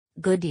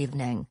Good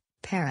evening,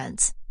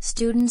 parents,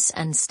 students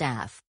and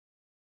staff.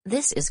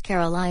 This is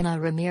Carolina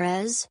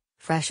Ramirez,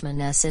 freshman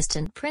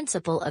assistant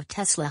principal of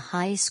Tesla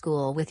High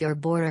School with your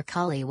Border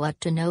Collie What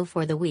to Know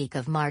for the week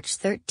of March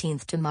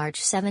 13th to March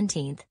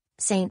 17th,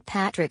 St.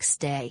 Patrick's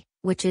Day,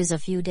 which is a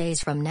few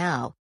days from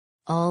now.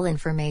 All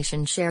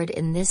information shared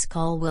in this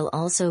call will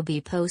also be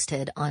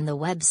posted on the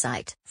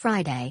website.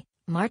 Friday,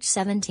 March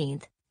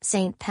 17th,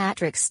 St.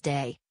 Patrick's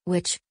Day,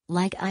 which,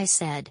 like I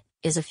said,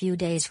 is a few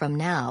days from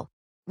now.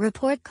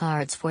 Report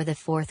cards for the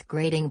 4th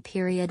grading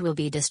period will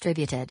be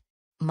distributed.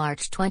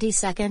 March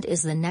 22nd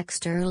is the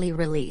next early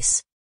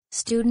release.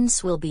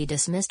 Students will be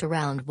dismissed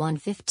around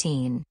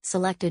 1:15.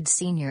 Selected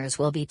seniors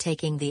will be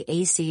taking the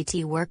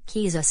ACT Work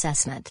Keys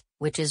assessment,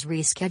 which is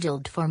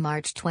rescheduled for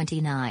March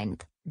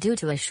 29th, due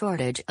to a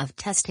shortage of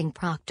testing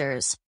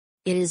proctors.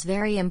 It is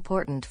very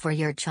important for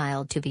your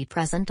child to be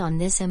present on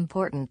this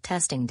important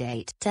testing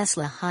date.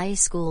 Tesla High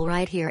School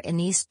right here in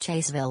East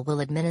Chaseville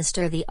will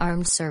administer the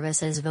Armed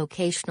Services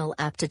Vocational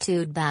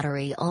Aptitude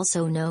Battery,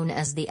 also known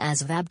as the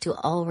ASVAB, to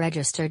all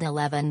registered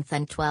 11th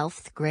and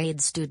 12th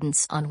grade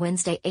students on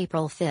Wednesday,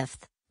 April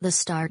 5th, the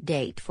start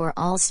date for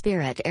all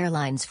Spirit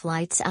Airlines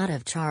flights out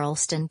of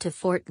Charleston to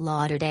Fort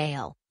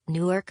Lauderdale,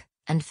 Newark,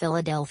 and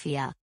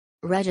Philadelphia.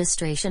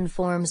 Registration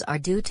forms are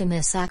due to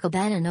Miss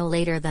Acabana no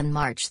later than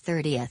March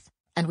 30th.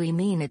 And we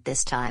mean it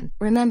this time.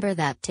 Remember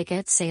that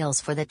ticket sales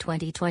for the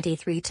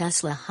 2023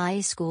 Tesla High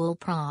School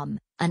Prom,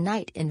 A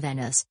Night in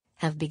Venice,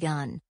 have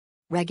begun.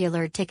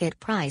 Regular ticket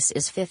price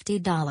is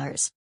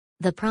 $50.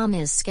 The prom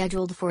is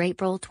scheduled for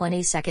April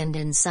 22nd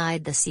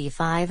inside the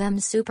C5M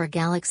Super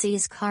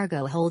Galaxies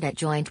cargo hold at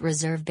Joint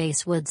Reserve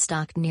Base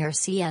Woodstock near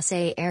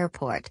CSA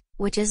Airport,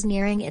 which is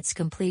nearing its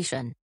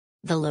completion.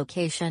 The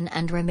location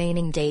and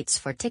remaining dates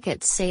for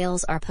ticket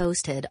sales are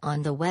posted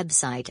on the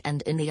website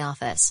and in the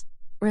office.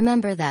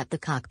 Remember that the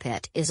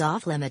cockpit is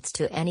off-limits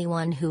to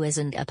anyone who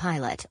isn't a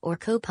pilot or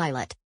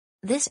co-pilot.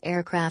 This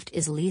aircraft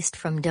is leased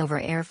from Dover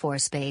Air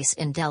Force Base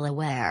in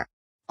Delaware.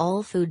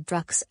 All food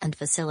trucks and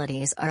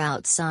facilities are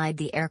outside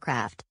the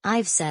aircraft.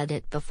 I've said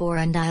it before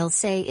and I'll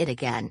say it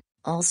again,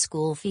 all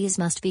school fees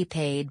must be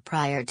paid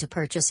prior to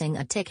purchasing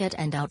a ticket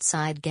and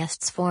outside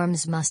guests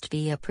forms must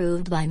be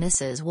approved by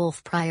Mrs.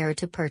 Wolf prior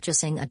to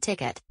purchasing a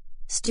ticket.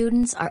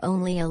 Students are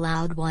only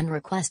allowed one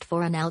request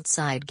for an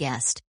outside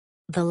guest.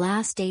 The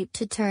last date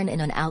to turn in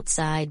an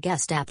outside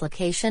guest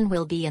application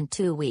will be in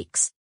 2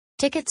 weeks.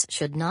 Tickets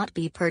should not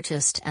be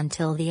purchased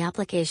until the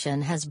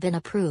application has been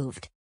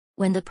approved.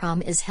 When the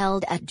prom is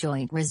held at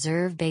Joint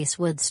Reserve Base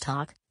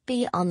Woodstock,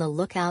 be on the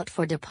lookout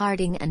for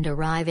departing and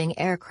arriving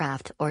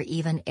aircraft or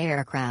even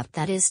aircraft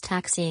that is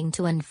taxiing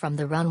to and from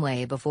the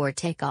runway before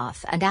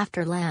takeoff and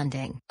after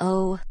landing.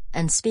 Oh,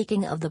 and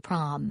speaking of the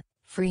prom,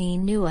 free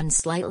new and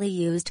slightly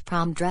used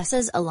prom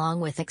dresses along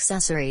with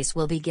accessories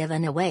will be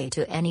given away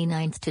to any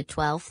 9th to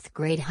 12th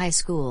grade high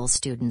school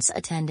students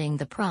attending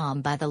the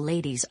prom by the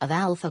ladies of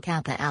Alpha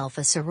Kappa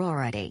Alpha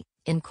Sorority,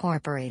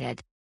 Incorporated.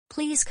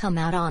 Please come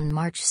out on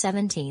March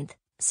 17th,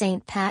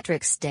 St.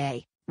 Patrick's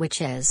Day, which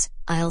is,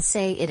 I'll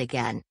say it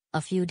again,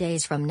 a few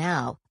days from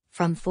now,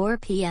 from 4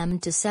 p.m.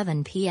 to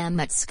 7 p.m.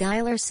 at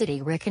Schuyler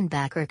City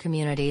Rickenbacker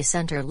Community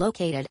Center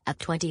located at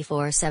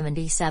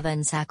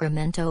 2477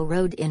 Sacramento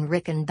Road in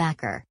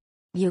Rickenbacker.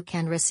 You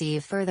can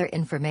receive further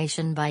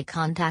information by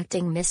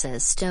contacting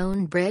Mrs.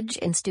 Stonebridge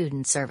in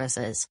Student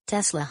Services.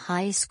 Tesla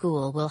High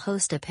School will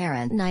host a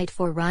parent night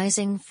for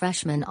rising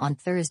freshmen on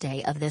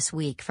Thursday of this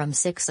week from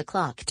 6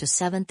 o'clock to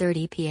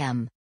 7:30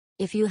 p.m.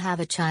 If you have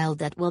a child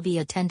that will be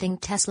attending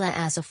Tesla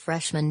as a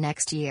freshman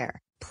next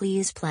year,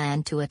 please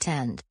plan to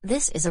attend.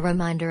 This is a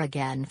reminder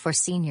again for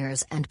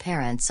seniors and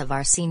parents of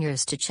our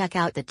seniors to check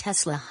out the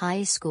Tesla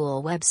High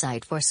School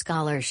website for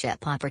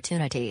scholarship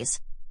opportunities.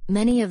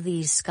 Many of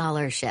these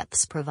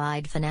scholarships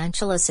provide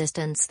financial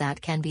assistance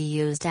that can be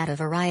used at a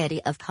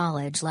variety of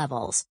college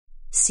levels.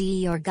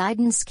 See your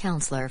guidance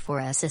counselor for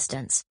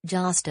assistance.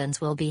 Jostens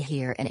will be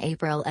here in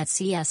April at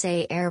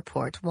CSA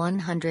Airport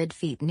 100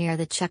 feet near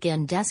the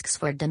check-in desks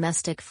for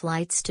domestic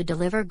flights to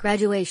deliver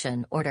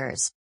graduation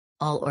orders.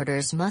 All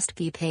orders must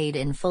be paid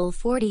in full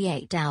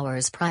 48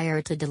 hours prior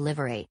to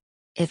delivery.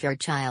 If your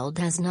child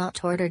has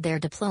not ordered their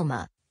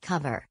diploma,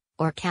 cover,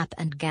 or cap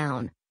and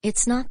gown,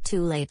 it's not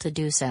too late to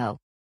do so.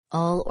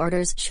 All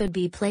orders should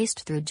be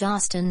placed through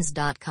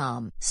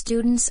jostens.com.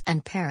 Students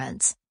and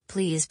parents,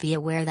 please be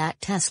aware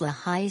that Tesla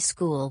High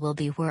School will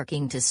be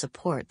working to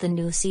support the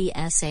new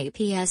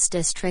CSAPS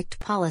district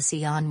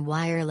policy on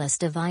wireless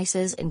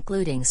devices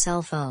including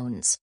cell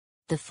phones.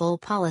 The full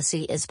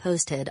policy is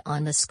posted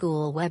on the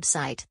school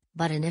website,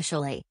 but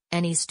initially,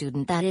 any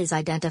student that is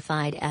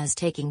identified as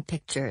taking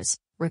pictures,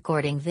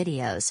 recording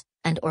videos,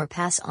 and/or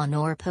pass on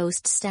or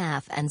post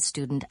staff and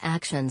student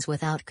actions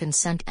without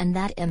consent and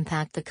that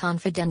impact the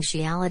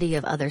confidentiality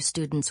of other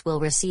students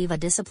will receive a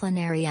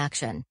disciplinary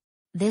action.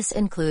 This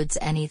includes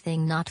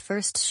anything not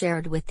first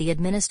shared with the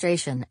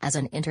administration as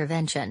an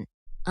intervention.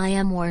 I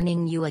am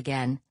warning you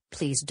again,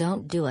 please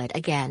don't do it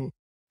again.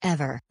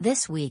 Ever.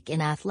 This week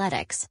in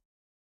athletics.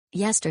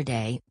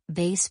 Yesterday,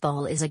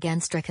 baseball is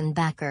against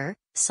Rickenbacker,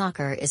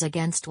 soccer is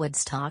against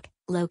Woodstock,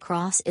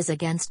 lacrosse is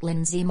against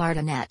Lindsay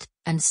Martinet,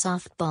 and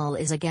softball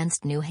is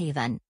against New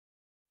Haven.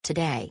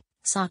 Today,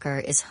 soccer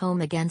is home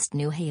against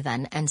New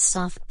Haven and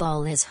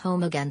softball is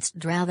home against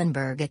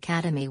Dravenberg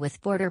Academy with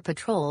Border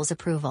Patrol's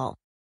approval.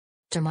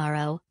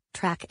 Tomorrow,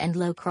 track and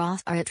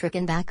lacrosse are at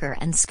Rickenbacker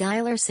and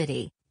Schuyler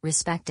City,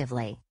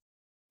 respectively.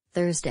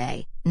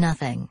 Thursday,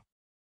 nothing.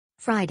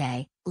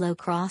 Friday,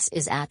 lacrosse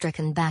is at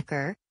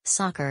Rickenbacker,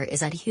 soccer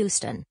is at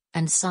Houston,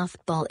 and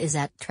softball is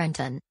at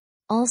Trenton.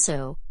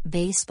 Also,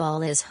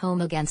 baseball is home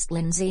against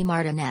Lindsay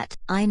Martinet.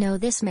 I know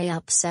this may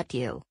upset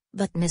you,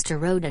 but Mr.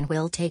 Roden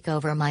will take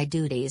over my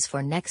duties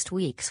for next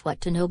week's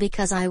What to Know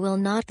because I will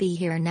not be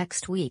here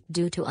next week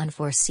due to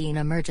unforeseen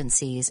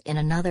emergencies in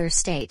another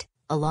state,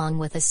 along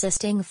with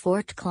assisting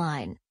Fort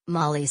Klein,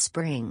 Molly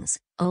Springs,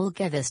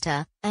 Olga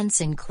Vista, and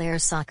Sinclair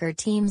soccer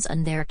teams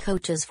and their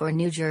coaches for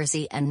New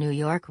Jersey and New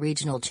York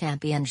regional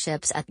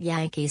championships at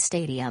Yankee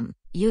Stadium,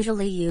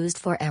 usually used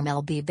for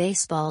MLB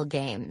baseball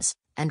games,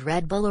 and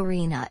Red Bull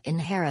Arena in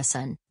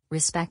Harrison,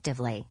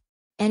 respectively.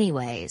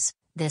 Anyways,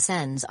 this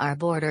ends our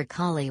Border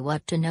Collie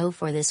What to Know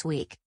for this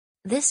week.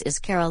 This is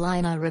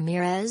Carolina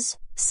Ramirez,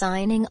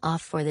 signing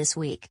off for this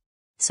week.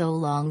 So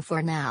long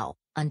for now,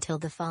 until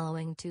the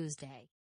following Tuesday.